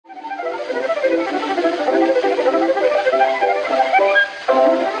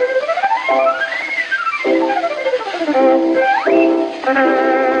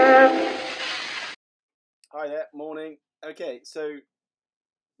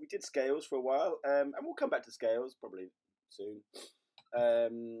we did scales for a while, and we'll come back to scales probably soon.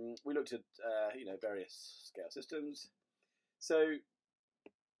 We looked at various scale systems. So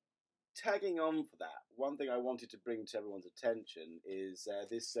tagging on for that, one thing I wanted to bring to everyone's attention is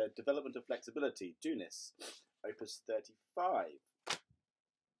this development of flexibility, Dounis, Opus 35.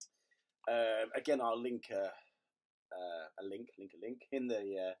 Again, I'll link a link in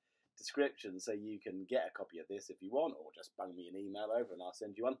the description so you can get a copy of this if you want, or just bung me an email over and I'll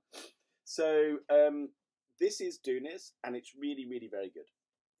send you one. So this is Dounis, and it's really, really very good.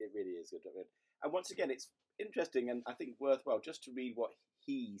 It really is good. And once again, it's interesting and I think worthwhile just to read what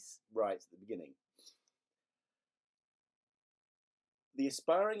he writes at the beginning. The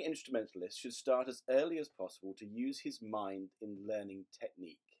aspiring instrumentalist should start as early as possible to use his mind in learning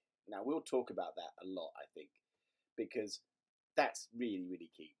technique. Now, we'll talk about that a lot, I think, because that's really, really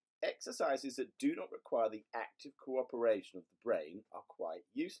key. Exercises that do not require the active cooperation of the brain are quite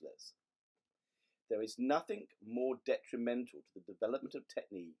useless. There is nothing more detrimental to the development of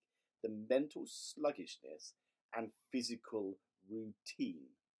technique than mental sluggishness and physical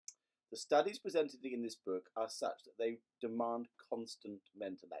routine. The studies presented in this book are such that they demand constant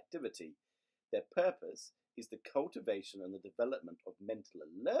mental activity. Their purpose is the cultivation and the development of mental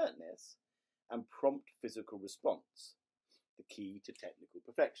alertness and prompt physical response, the key to technical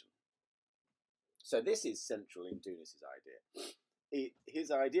perfection. So this is central in Dounis' idea.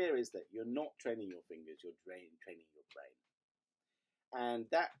 His idea is that you're not training your fingers, you're training your brain. And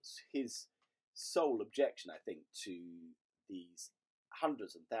that's his sole objection, I think, to these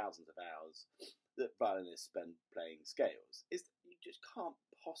hundreds and thousands of hours that violinists spend playing scales, is that you just can't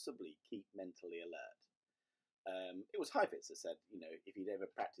possibly keep mentally alert. It was Heifetz that said, if he'd ever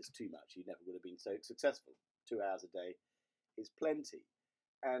practiced too much, he never would have been so successful. 2 hours a day is plenty.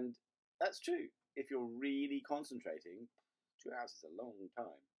 And that's true. If you're really concentrating, 2 hours is a long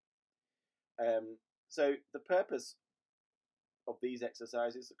time. So the purpose of these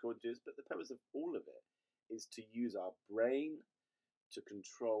exercises, according to us, but the purpose of all of it is to use our brain to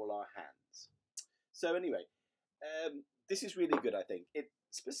control our hands. So anyway, this is really good, I think.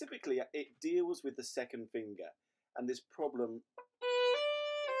 Specifically, it deals with the second finger and this problem,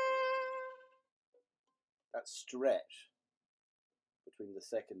 that stretch between the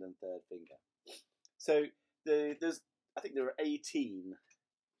second and third finger. So I think there are 18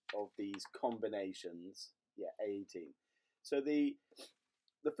 of these combinations. Yeah, 18. So the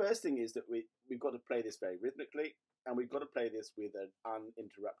first thing is that we've got to play this very rhythmically, and we've got to play this with an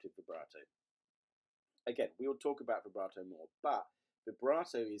uninterrupted vibrato. Again, we'll talk about vibrato more, but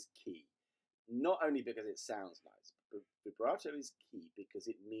vibrato is key. Not only because it sounds nice, but vibrato is key because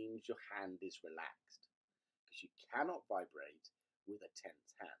it means your hand is relaxed. Because you cannot vibrate with a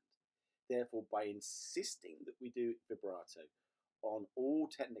tense hand. Therefore, by insisting that we do vibrato on all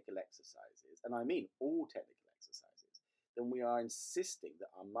technical exercises, and I mean all technical exercises, then we are insisting that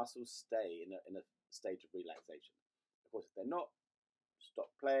our muscles stay in a state of relaxation. Of course, if they're not,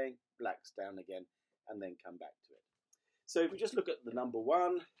 stop playing, relax down again, and then come back to it. So if we just look at the number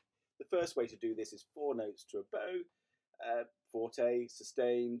 1, the first way to do this is 4 notes to a bow, forte,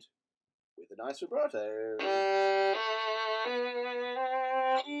 sustained, with a nice vibrato.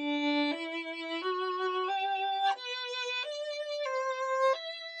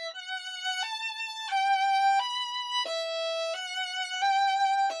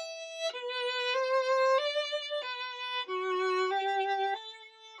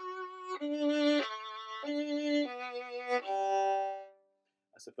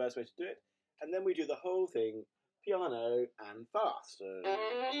 That's the first way to do it. And then we do the whole thing piano and fast.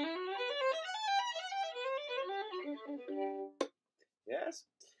 Yes.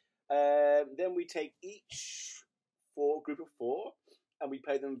 Then we take each group of 4 and we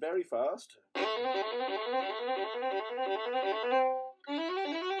play them very fast.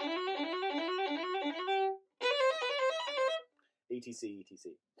 etc,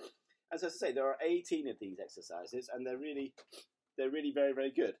 etc. As I say, there are 18 of these exercises, and they're really very,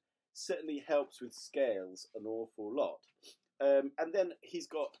 very good. Certainly helps with scales an awful lot. And then he's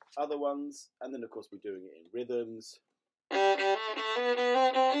got other ones, and then of course we're doing it in rhythms.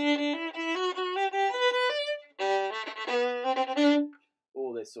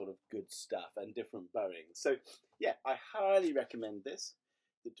 All this sort of good stuff and different bowing. So yeah, I highly recommend this.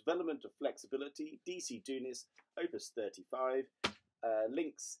 The Development of Flexibility, DC Dounis, Opus 35.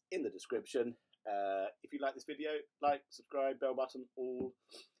 Links in the description. If you like this video, like, subscribe, bell button, all.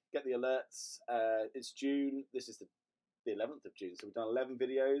 Get the alerts. It's June. This is the 11th of June. So we've done 11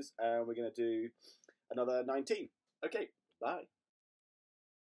 videos and we're going to do another 19. Okay, bye.